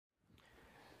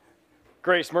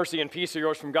Grace, mercy, and peace are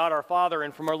yours from God our Father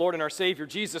and from our Lord and our Savior,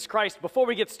 Jesus Christ. Before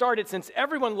we get started, since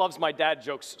everyone loves my dad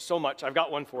jokes so much, I've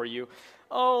got one for you.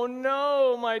 Oh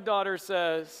no, my daughter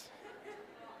says.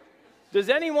 Does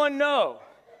anyone know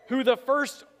who the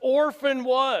first orphan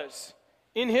was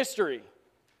in history?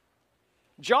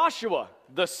 Joshua,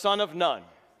 the son of Nun.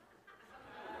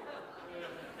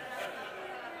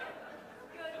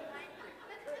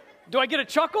 Do I get a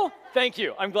chuckle? Thank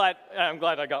you. I'm glad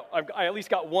I at least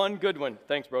got one good one.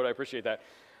 Thanks, bro. I appreciate that.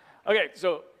 Okay,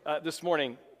 so this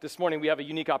morning we have a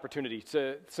unique opportunity.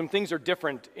 Some things are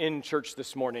different in church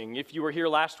this morning. If you were here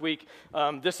last week,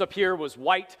 this up here was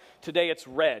white. Today it's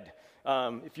red.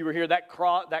 If you were here, that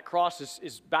cross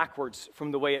is backwards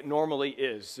from the way it normally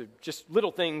is. Just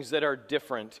little things that are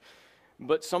different.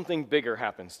 But something bigger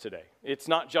happens today. It's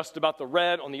not just about the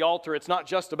red on the altar. It's not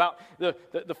just about the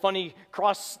funny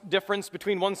cross difference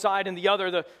between one side and the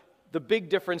other. The big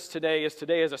difference today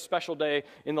is a special day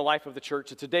in the life of the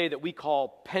church. It's a day that we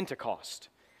call Pentecost.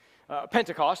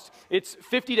 Pentecost, it's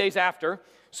 50 days after.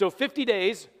 So 50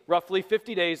 days, roughly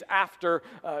 50 days after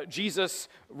Jesus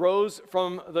rose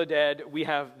from the dead, we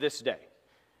have this day.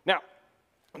 Now,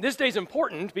 this day is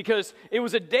important because it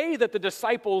was a day that the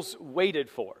disciples waited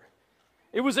for.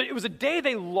 It was a day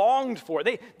they longed for.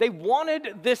 They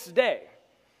wanted this day,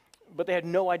 but they had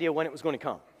no idea when it was going to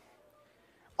come.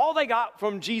 All they got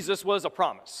from Jesus was a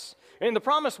promise. And the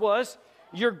promise was,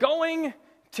 you're going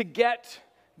to get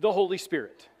the Holy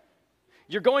Spirit.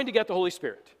 You're going to get the Holy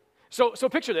Spirit. So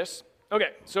picture this. Okay,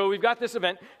 so we've got this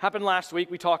event. Happened last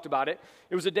week. We talked about it.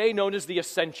 It was a day known as the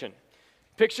Ascension.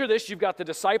 Picture this, you've got the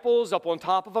disciples up on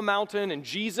top of a mountain, and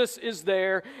Jesus is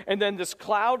there, and then this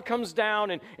cloud comes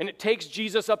down, and it takes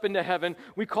Jesus up into heaven.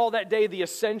 We call that day the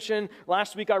Ascension.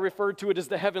 Last week I referred to it as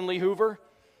the Heavenly Hoover,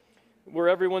 where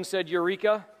everyone said,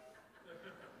 Eureka,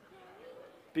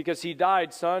 because he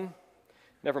died, son.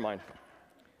 Never mind.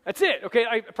 That's it, okay?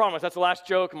 I promise, that's the last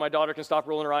joke, and my daughter can stop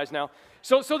rolling her eyes now.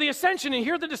 So the Ascension, and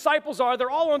here the disciples are, they're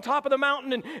all on top of the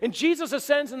mountain, and Jesus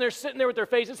ascends, and they're sitting there with their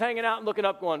faces hanging out and looking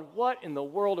up going, what in the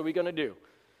world are we going to do?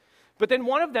 But then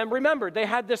one of them remembered, they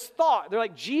had this thought. They're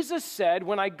like, Jesus said,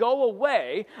 when I go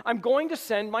away, I'm going to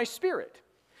send my Spirit.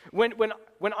 When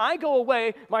I go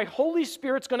away, my Holy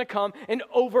Spirit's going to come and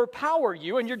overpower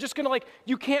you, and you're just going to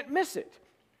you can't miss it.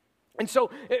 And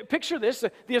so picture this,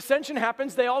 the Ascension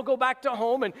happens, they all go back to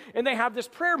home and they have this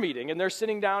prayer meeting, and they're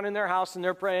sitting down in their house and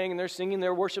they're praying and they're singing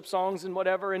their worship songs and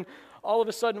whatever, and all of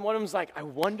a sudden one of them's like, I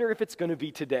wonder if it's going to be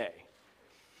today.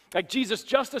 Like Jesus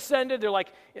just ascended, they're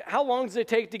like, how long does it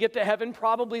take to get to heaven?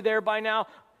 Probably there by now.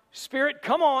 Spirit,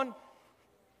 come on.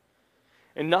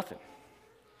 And nothing.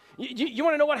 You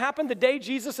want to know what happened the day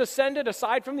Jesus ascended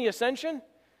aside from the Ascension?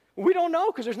 We don't know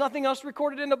because there's nothing else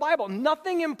recorded in the Bible.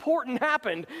 Nothing important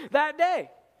happened that day.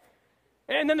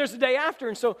 And then there's the day after.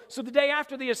 And so the day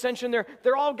after the Ascension,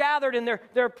 they're all gathered and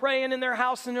they're praying in their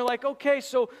house, and they're like, okay,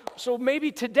 so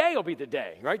maybe today will be the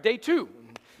day, right? Day 2.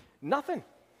 Nothing.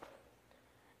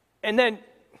 And then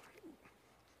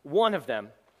one of them,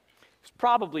 it's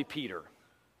probably Peter.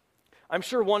 I'm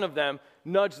sure one of them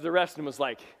nudged the rest and was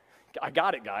like, I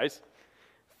got it, guys.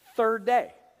 3rd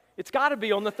day. It's got to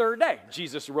be on the 3rd day.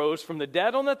 Jesus rose from the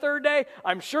dead on the 3rd day.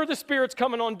 I'm sure the Spirit's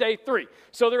coming on day 3.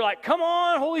 So they're like, come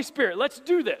on, Holy Spirit, let's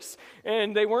do this.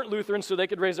 And they weren't Lutherans, so they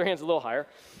could raise their hands a little higher.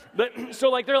 But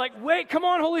so they're like, wait, come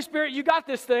on, Holy Spirit, you got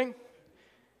this thing.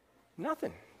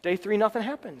 Nothing. Day 3, nothing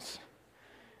happens.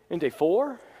 And day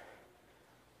 4,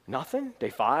 nothing. Day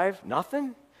 5,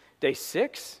 nothing. Day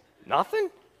 6, nothing.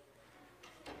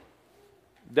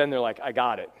 Then they're like, I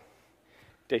got it.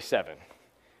 Day 7.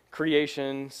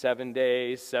 Creation, 7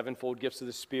 days, 7-fold gifts of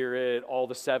the Spirit, all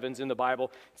the 7s in the Bible.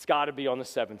 It's got to be on the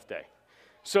 7th day.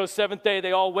 So 7th day,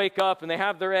 they all wake up and they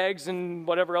have their eggs and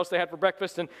whatever else they had for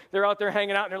breakfast, and they're out there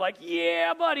hanging out, and they're like,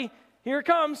 yeah, buddy, here it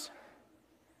comes.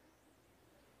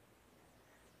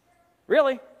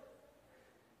 Really?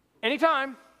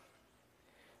 Anytime.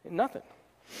 And nothing.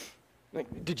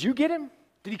 Like, did you get him?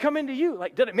 Did he come into you?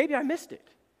 Maybe I missed it.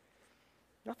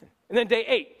 Nothing. And then day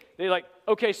 8. They're like,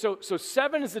 okay, so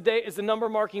 7 is the number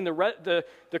marking the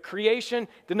creation.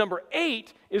 The number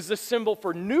 8 is the symbol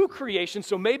for new creation,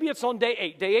 so maybe it's on day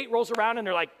 8. Day 8 rolls around, and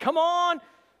they're like, come on.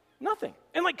 Nothing.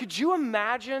 And could you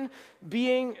imagine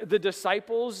being the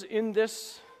disciples in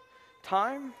this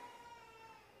time?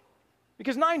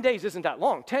 Because 9 days isn't that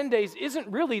long. 10 days isn't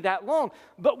really that long.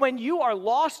 But when you are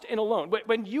lost and alone,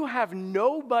 when you have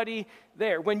nobody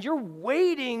there, when you're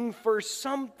waiting for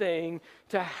something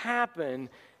to happen,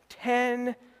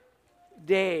 10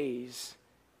 days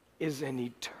is an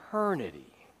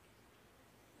eternity.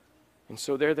 And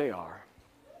so there they are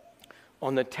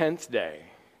on the 10th day.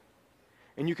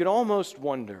 And you could almost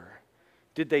wonder,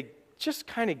 did they just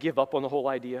kind of give up on the whole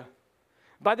idea?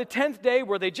 By the 10th day,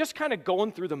 were they just kind of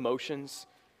going through the motions?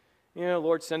 You know,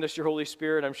 Lord, send us your Holy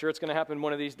Spirit. I'm sure it's going to happen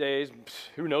one of these days.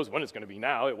 Who knows when it's going to be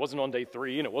now? It wasn't on day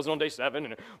 3, and it wasn't on day 7,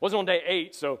 and it wasn't on day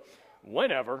 8, so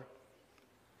whenever.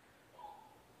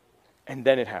 And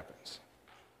then it happens.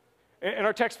 And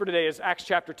our text for today is Acts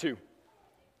chapter 2.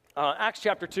 Acts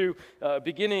chapter 2,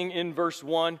 beginning in verse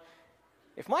 1.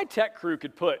 If my tech crew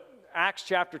could put Acts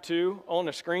chapter 2 on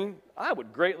the screen, I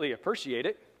would greatly appreciate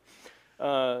it.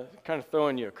 Kind of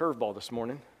throwing you a curveball this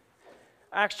morning.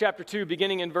 Acts chapter 2,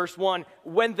 beginning in verse 1.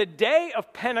 When the day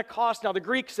of Pentecost, now the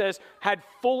Greek says, had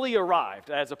fully arrived,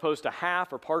 as opposed to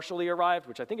half or partially arrived,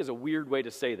 which I think is a weird way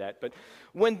to say that. But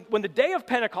when the day of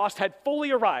Pentecost had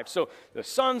fully arrived, so the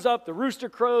sun's up, the rooster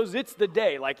crows, it's the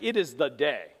day, like it is the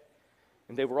day.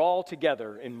 And they were all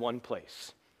together in one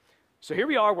place. So here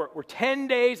we are, we're 10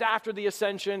 days after the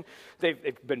ascension.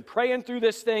 They've been praying through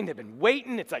this thing. They've been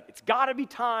waiting. It's like, it's got to be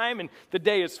time. And the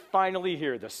day is finally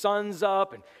here. The sun's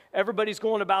up and everybody's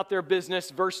going about their business.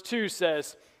 Verse 2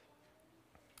 says,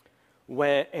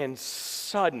 and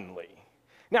suddenly.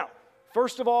 Now,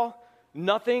 first of all,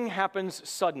 nothing happens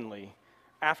suddenly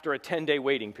after a 10-day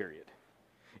waiting period.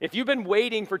 If you've been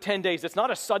waiting for 10 days, it's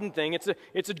not a sudden thing.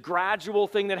 It's a gradual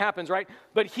thing that happens, right?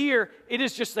 But here, it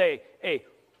is just a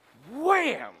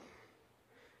wham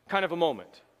kind of a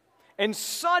moment. And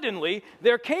suddenly,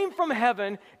 there came from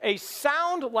heaven a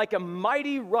sound like a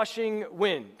mighty rushing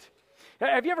wind.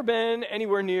 Have you ever been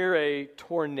anywhere near a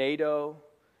tornado?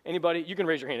 Anybody? You can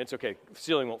raise your hand. It's okay. The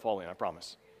ceiling won't fall in, I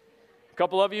promise. A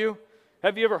couple of you?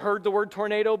 Have you ever heard the word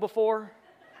tornado before?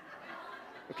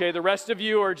 Okay, the rest of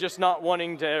you are just not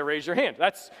wanting to raise your hand.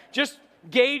 That's just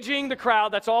gauging the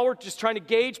crowd. That's all. We're just trying to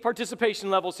gauge participation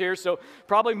levels here. So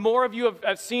probably more of you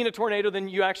have seen a tornado than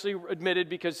you actually admitted,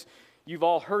 because you've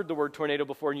all heard the word tornado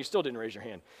before and you still didn't raise your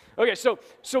hand. Okay,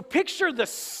 so picture the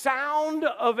sound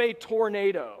of a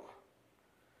tornado,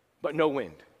 but no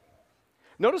wind.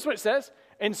 Notice what it says.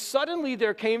 And suddenly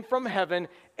there came from heaven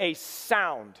a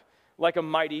sound like a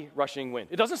mighty rushing wind.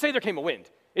 It doesn't say there came a wind.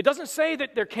 It doesn't say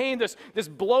that there came this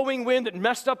blowing wind that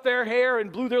messed up their hair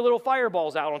and blew their little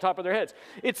fireballs out on top of their heads.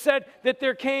 It said that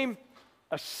there came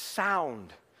a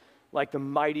sound like the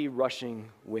mighty rushing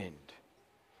wind.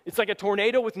 It's like a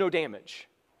tornado with no damage.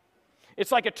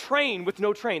 It's like a train with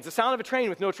no trains, the sound of a train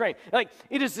with no train. Like,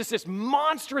 it is this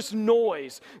monstrous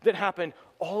noise that happened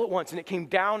all at once, and it came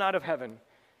down out of heaven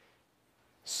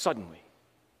suddenly.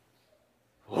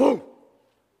 Whoa!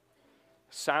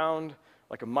 Sound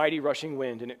like a mighty rushing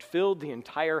wind, and it filled the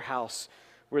entire house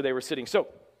where they were sitting. So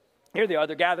here they are,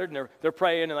 they're gathered, and they're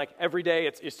praying, and like every day,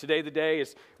 is today the day?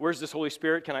 Where's this Holy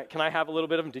Spirit? Can I have a little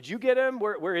bit of him? Did you get him?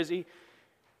 Where is he?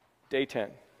 Day 10.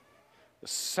 The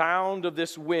sound of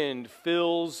this wind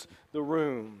fills the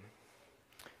room.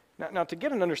 Now, to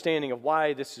get an understanding of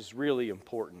why this is really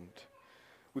important,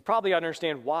 we probably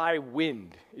understand why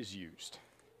wind is used.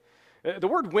 The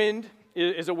word wind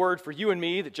is a word for you and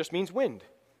me that just means wind.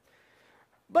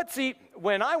 But see,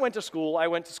 when I went to school, I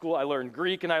learned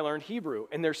Greek and I learned Hebrew,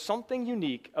 and there's something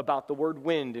unique about the word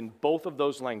wind in both of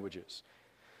those languages.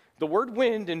 The word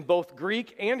wind in both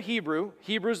Greek and Hebrew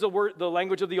is the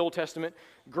language of the Old Testament,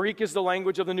 Greek is the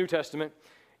language of the New Testament.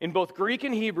 In both Greek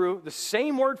and Hebrew, the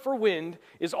same word for wind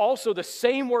is also the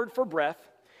same word for breath,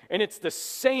 and it's the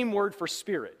same word for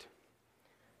spirit.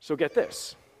 So get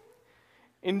this.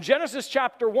 In Genesis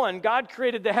chapter 1, God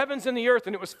created the heavens and the earth,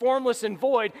 and it was formless and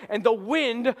void, and the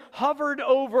wind hovered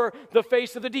over the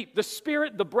face of the deep. The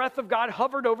Spirit, the breath of God,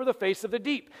 hovered over the face of the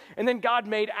deep. And then God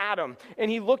made Adam,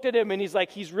 and he looked at him, and he's like,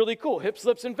 he's really cool, hips,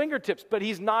 lips, and fingertips, but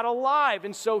he's not alive.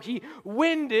 And so he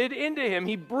winded into him,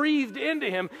 he breathed into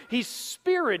him, he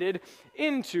spirited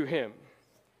into him.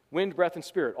 Wind, breath, and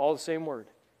spirit, all the same word.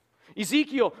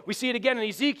 Ezekiel, we see it again in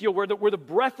Ezekiel where the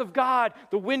breath of God,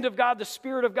 the wind of God, the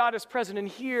Spirit of God is present. And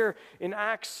here in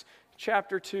Acts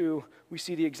chapter 2, we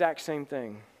see the exact same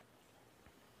thing.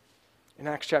 In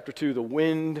Acts chapter 2, the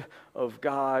wind of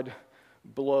God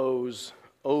blows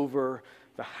over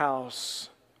the house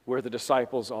where the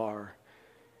disciples are.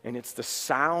 And it's the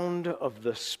sound of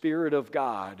the Spirit of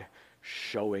God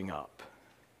showing up.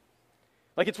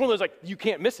 Like, it's one of those, like, you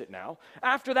can't miss it now.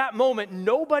 After that moment,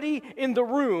 nobody in the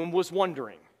room was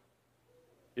wondering,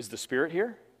 is the Spirit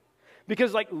here?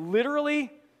 Because, like, literally,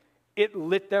 it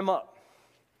lit them up.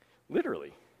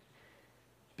 Literally.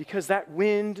 Because that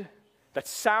wind, that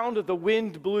sound of the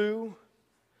wind blew,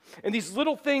 and these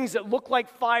little things that look like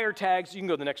fire tags, you can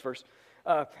go to the next verse,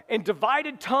 and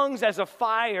divided tongues as a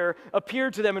fire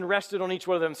appeared to them and rested on each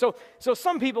one of them. So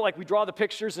some people, like, we draw the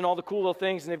pictures and all the cool little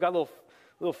things, and they've got little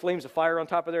flames of fire on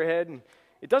top of their head. And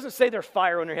It doesn't say there's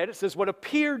fire on their head. It says what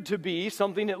appeared to be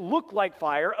something that looked like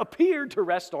fire appeared to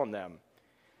rest on them.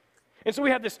 And so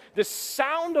we have this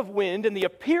sound of wind and the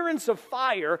appearance of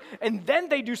fire, and then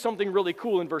they do something really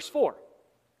cool in verse 4.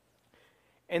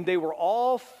 And they were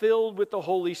all filled with the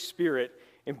Holy Spirit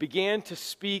and began to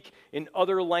speak in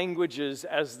other languages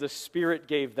as the Spirit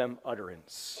gave them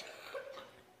utterance.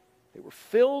 They were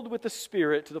filled with the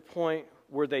Spirit to the point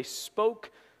where they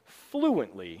spoke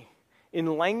fluently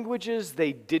in languages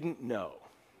they didn't know.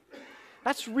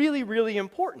 That's really, really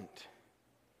important.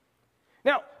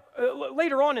 Now,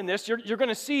 later on in this, you're going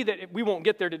to see that we won't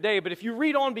get there today, but if you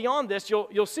read on beyond this,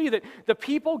 you'll see that the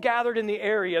people gathered in the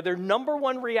area, their number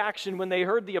one reaction when they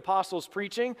heard the apostles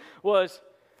preaching was,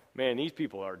 man, these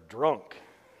people are drunk.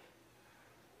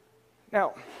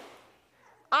 Now,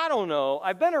 I don't know.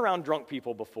 I've been around drunk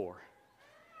people before,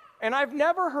 and I've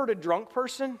never heard a drunk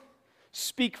person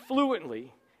speak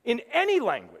fluently in any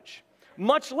language,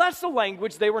 much less a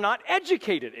language they were not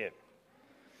educated in.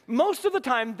 Most of the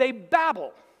time, they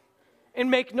babble and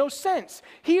make no sense.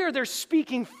 Here, they're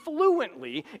speaking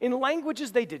fluently in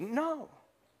languages they didn't know.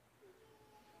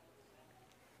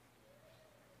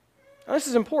 Now, this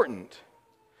is important.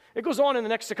 It goes on in the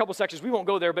next couple sections. We won't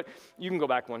go there, but you can go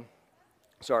back one.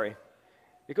 Sorry.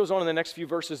 It goes on in the next few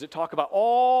verses that talk about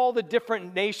all the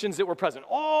different nations that were present,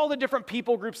 all the different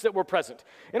people groups that were present,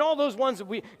 and all those ones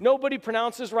that nobody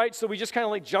pronounces right, so we just kind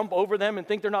of like jump over them and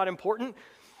think they're not important.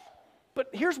 But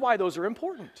here's why those are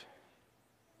important.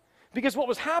 Because what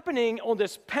was happening on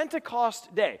this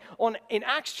Pentecost day, in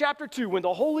Acts chapter 2, when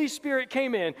the Holy Spirit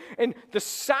came in, and the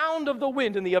sound of the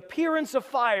wind and the appearance of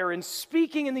fire and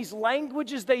speaking in these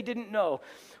languages they didn't know,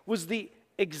 was the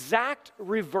exact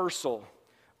reversal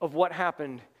of what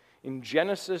happened in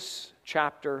Genesis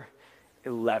chapter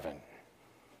 11.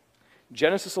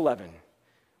 Genesis 11.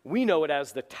 We know it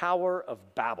as the Tower of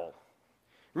Babel.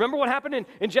 Remember what happened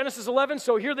in Genesis 11?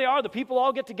 So here they are, the people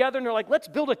all get together and they're like, let's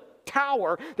build a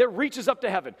tower that reaches up to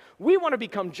heaven. We want to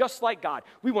become just like God.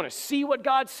 We want to see what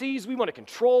God sees. We want to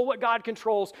control what God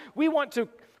controls. We want to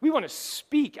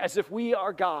speak as if we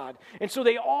are God. And so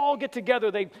they all get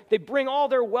together. They bring all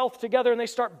their wealth together and they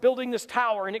start building this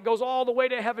tower, and it goes all the way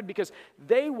to heaven because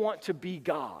they want to be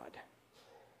God.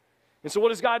 And so what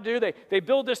does God do? They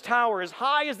build this tower as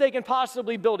high as they can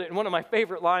possibly build it. And one of my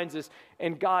favorite lines is,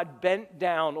 and God bent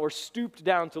down or stooped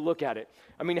down to look at it.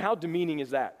 I mean, how demeaning is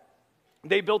that?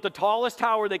 They built the tallest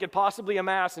tower they could possibly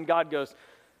amass, and God goes,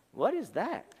 what is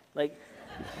that? And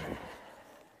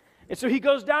so he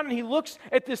goes down and he looks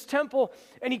at this temple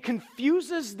and he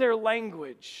confuses their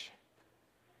language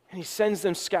and he sends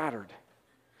them scattered.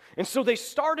 And so they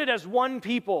started as one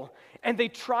people and they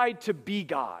tried to be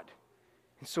God.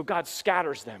 And so God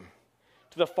scatters them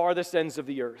to the farthest ends of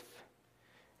the earth.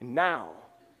 And now,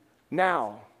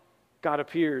 God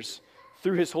appears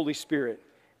through his Holy Spirit,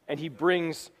 and he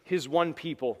brings his one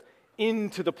people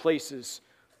into the places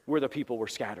where the people were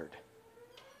scattered.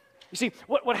 You see,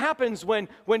 what happens when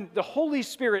the Holy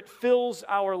Spirit fills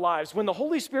our lives, when the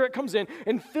Holy Spirit comes in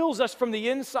and fills us from the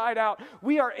inside out,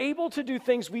 we are able to do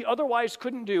things we otherwise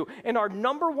couldn't do, and our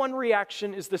number one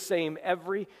reaction is the same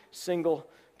every single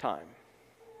time.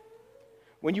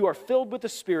 When you are filled with the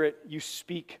Spirit, you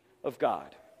speak of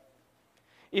God.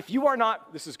 If you are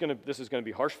not, this is going to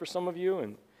be harsh for some of you,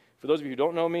 and for those of you who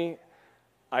don't know me,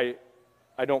 I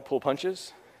don't pull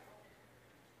punches.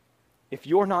 If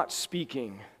you're not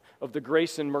speaking of the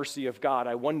grace and mercy of God,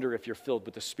 I wonder if you're filled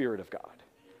with the Spirit of God.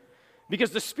 Because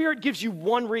the Spirit gives you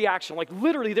one reaction. Like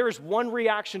literally, there is one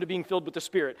reaction to being filled with the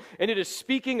Spirit, and it is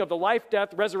speaking of the life,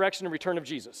 death, resurrection, and return of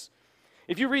Jesus.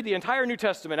 If you read the entire New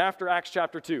Testament after Acts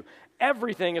chapter 2,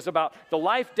 everything is about the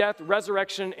life, death,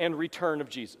 resurrection, and return of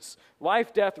Jesus.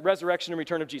 Life, death, resurrection, and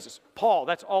return of Jesus. Paul,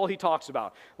 that's all he talks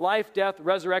about. Life, death,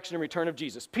 resurrection, and return of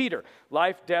Jesus. Peter,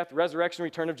 life, death, resurrection,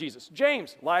 return of Jesus.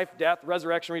 James, life, death,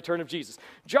 resurrection, return of Jesus.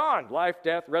 John, life,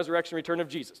 death, resurrection, return of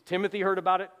Jesus. Timothy heard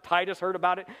about it. Titus heard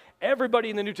about it. Everybody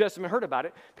in the New Testament heard about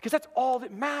it because that's all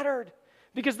that mattered.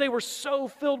 Because they were so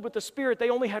filled with the Spirit, they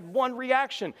only had one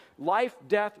reaction: life,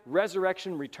 death,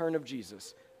 resurrection, return of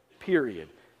Jesus. Period.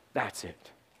 That's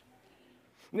it.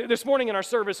 This morning in our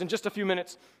service, in just a few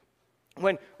minutes,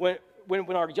 when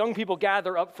our young people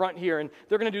gather up front here, and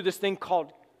they're going to do this thing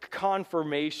called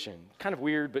confirmation. Kind of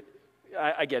weird, but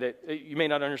I get it. You may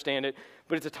not understand it,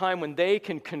 but it's a time when they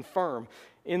can confirm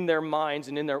in their minds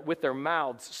and with their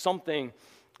mouths something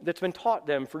that's been taught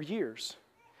them for years.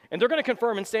 And they're going to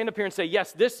confirm and stand up here and say,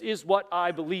 yes, this is what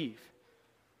I believe.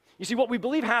 You see, what we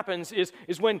believe happens is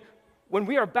when when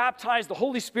we are baptized, the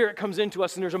Holy Spirit comes into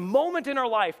us, and there's a moment in our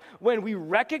life when we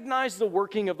recognize the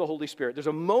working of the Holy Spirit. There's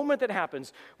a moment that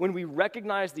happens when we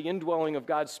recognize the indwelling of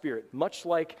God's Spirit, much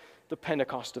like the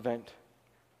Pentecost event.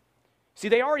 See,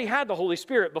 they already had the Holy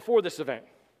Spirit before this event.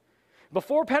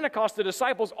 Before Pentecost, the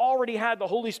disciples already had the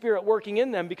Holy Spirit working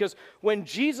in them, because when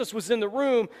Jesus was in the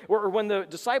room, or when the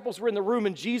disciples were in the room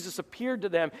and Jesus appeared to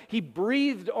them, he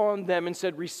breathed on them and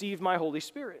said, "Receive my Holy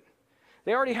Spirit."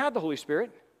 They already had the Holy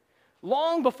Spirit.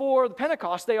 Long before the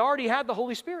Pentecost, they already had the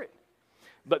Holy Spirit.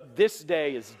 But this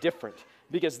day is different,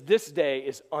 because this day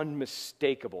is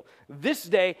unmistakable. This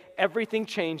day, everything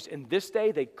changed, and this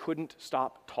day they couldn't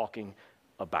stop talking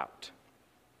about.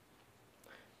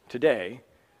 Today,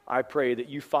 I pray that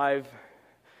you 5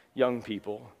 young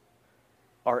people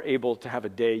are able to have a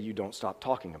day you don't stop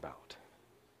talking about.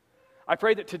 I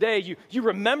pray that today you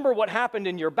remember what happened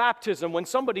in your baptism when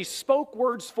somebody spoke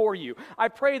words for you. I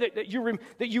pray that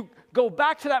you go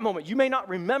back to that moment. You may not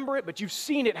remember it, but you've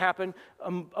seen it happen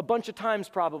a bunch of times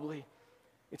probably.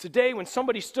 It's a day when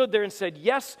somebody stood there and said,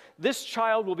 "Yes, this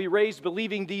child will be raised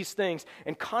believing these things."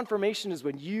 And confirmation is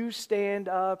when you stand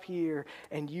up here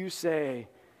and you say,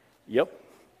 "Yep,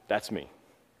 that's me.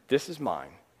 This is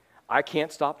mine. I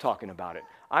can't stop talking about it.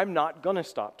 I'm not going to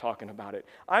stop talking about it.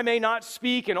 I may not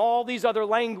speak in all these other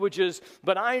languages,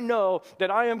 but I know that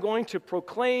I am going to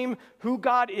proclaim who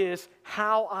God is,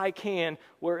 how I can,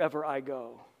 wherever I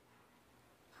go."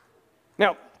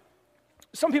 Now,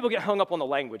 some people get hung up on the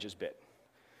languages bit.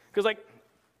 Because,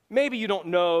 maybe you don't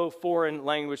know foreign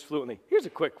language fluently. Here's a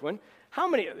quick one.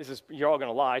 You're all going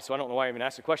to lie, so I don't know why I even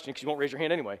asked the question, because you won't raise your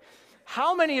hand anyway.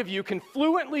 How many of you can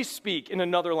fluently speak in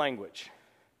another language?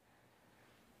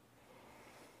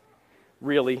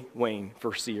 Really, Wayne,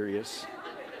 for serious?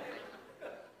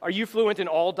 Are you fluent in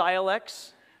all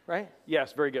dialects, right?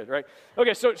 Yes, very good, right?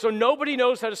 Okay, so nobody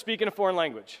knows how to speak in a foreign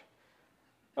language.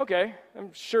 Okay,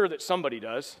 I'm sure that somebody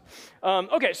does.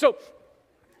 Okay, so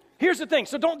here's the thing.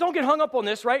 So don't get hung up on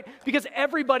this, right? Because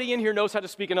everybody in here knows how to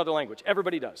speak another language.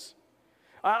 Everybody does.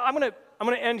 I'm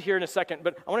gonna end here in a second,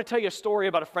 but I want to tell you a story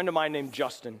about a friend of mine named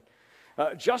Justin.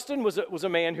 Justin was a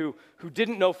man who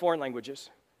didn't know foreign languages,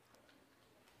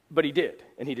 but he did,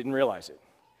 and he didn't realize it.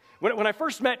 When I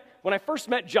first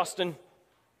met Justin,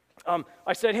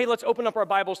 I said, "Hey, let's open up our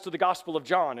Bibles to the Gospel of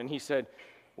John," and he said,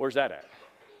 "Where's that at?"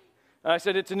 And I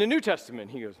said, "It's in the New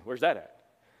Testament." He goes, "Where's that at?"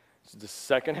 It's the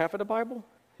second half of the Bible.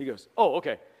 He goes, "Oh,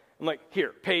 okay." I'm like,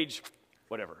 "Here, page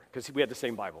whatever," because we had the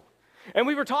same Bible. And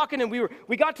we were talking, and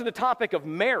we got to the topic of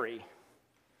Mary.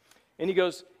 And he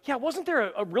goes, "Yeah, wasn't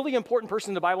there a really important person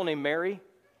in the Bible named Mary?"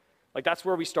 That's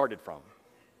where we started from.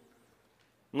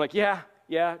 I'm like, yeah,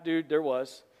 dude, there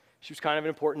was. She was kind of an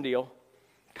important deal.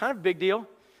 Kind of a big deal.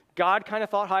 God kind of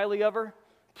thought highly of her,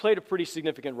 played a pretty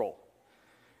significant role.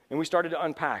 And we started to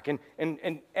unpack.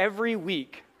 And every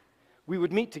week, we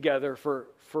would meet together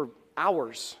for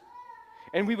hours.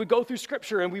 And we would go through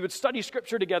Scripture, and we would study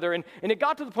Scripture together. And it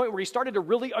got to the point where he started to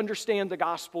really understand the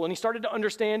gospel. And he started to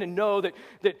understand and know that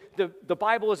the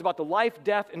Bible is about the life,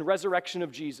 death, and resurrection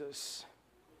of Jesus.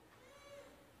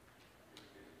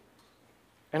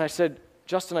 And I said,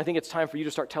 "Justin, I think it's time for you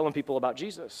to start telling people about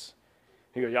Jesus."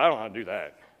 He goes, "Yeah, I don't know how to do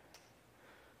that."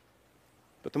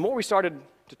 But the more we started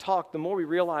to talk, the more we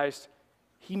realized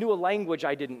he knew a language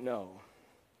I didn't know.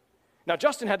 Now,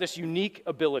 Justin had this unique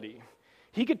ability.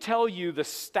 He could tell you the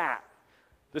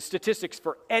statistics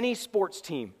for any sports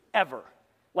team ever.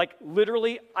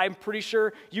 Literally, I'm pretty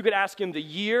sure you could ask him the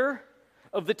year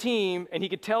of the team, and he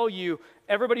could tell you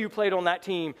everybody who played on that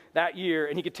team that year,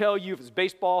 and he could tell you if it was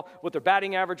baseball, what their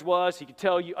batting average was. He could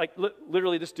tell you,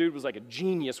 literally, this dude was like a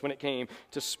genius when it came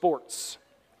to sports.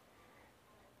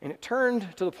 And it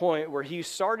turned to the point where he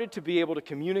started to be able to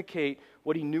communicate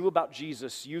what he knew about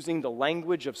Jesus using the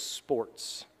language of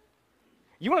sports.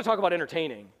 You want to talk about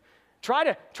entertaining? Try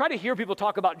to hear people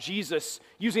talk about Jesus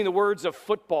using the words of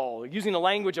football, using the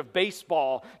language of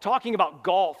baseball, talking about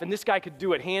golf, and this guy could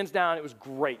do it hands down. It was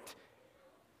great.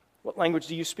 What language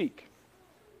do you speak?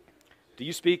 Do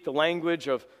you speak the language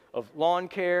of lawn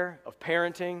care, of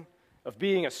parenting, of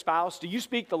being a spouse? Do you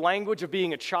speak the language of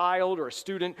being a child or a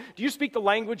student? Do you speak the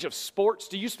language of sports?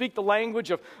 Do you speak the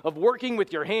language of working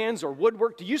with your hands or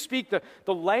woodwork? Do you speak the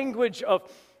language of,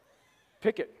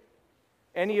 pick it,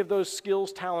 any of those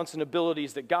skills, talents, and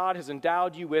abilities that God has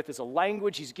endowed you with is a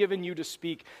language He's given you to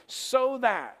speak so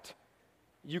that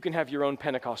you can have your own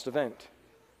Pentecost event.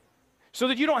 So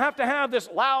that you don't have to have this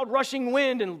loud rushing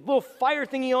wind and little fire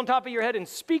thingy on top of your head and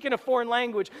speak in a foreign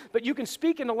language, but you can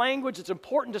speak in a language that's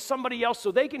important to somebody else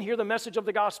so they can hear the message of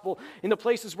the gospel in the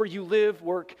places where you live,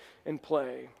 work, and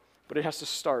play. But it has to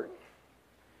start.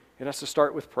 It has to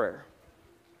start with prayer.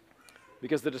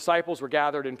 because the disciples were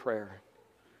gathered in prayer.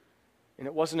 And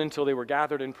it wasn't until they were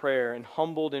gathered in prayer and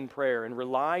humbled in prayer and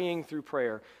relying through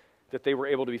prayer that they were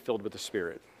able to be filled with the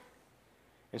Spirit.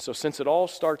 And so since it all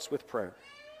starts with prayer,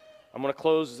 I'm going to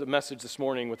close the message this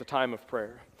morning with a time of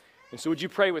prayer. And so would you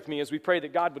pray with me as we pray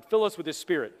that God would fill us with His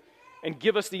Spirit and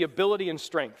give us the ability and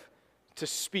strength to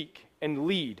speak and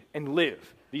lead and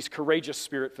live these courageous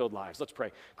Spirit-filled lives. Let's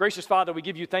pray. Gracious Father, we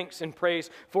give you thanks and praise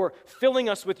for filling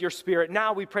us with your Spirit.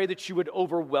 Now we pray that you would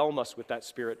overwhelm us with that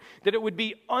Spirit, that it would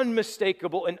be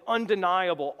unmistakable and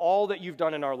undeniable, all that you've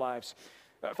done in our lives.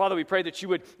 Father, we pray that you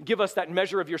would give us that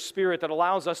measure of your Spirit that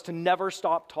allows us to never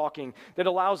stop talking, that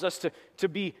allows us to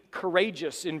be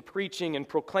courageous in preaching and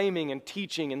proclaiming and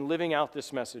teaching and living out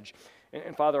this message.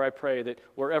 And Father, I pray that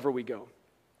wherever we go,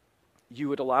 you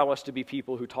would allow us to be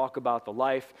people who talk about the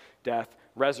life, death,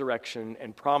 resurrection,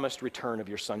 and promised return of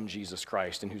your Son, Jesus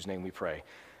Christ, in whose name we pray.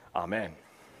 Amen.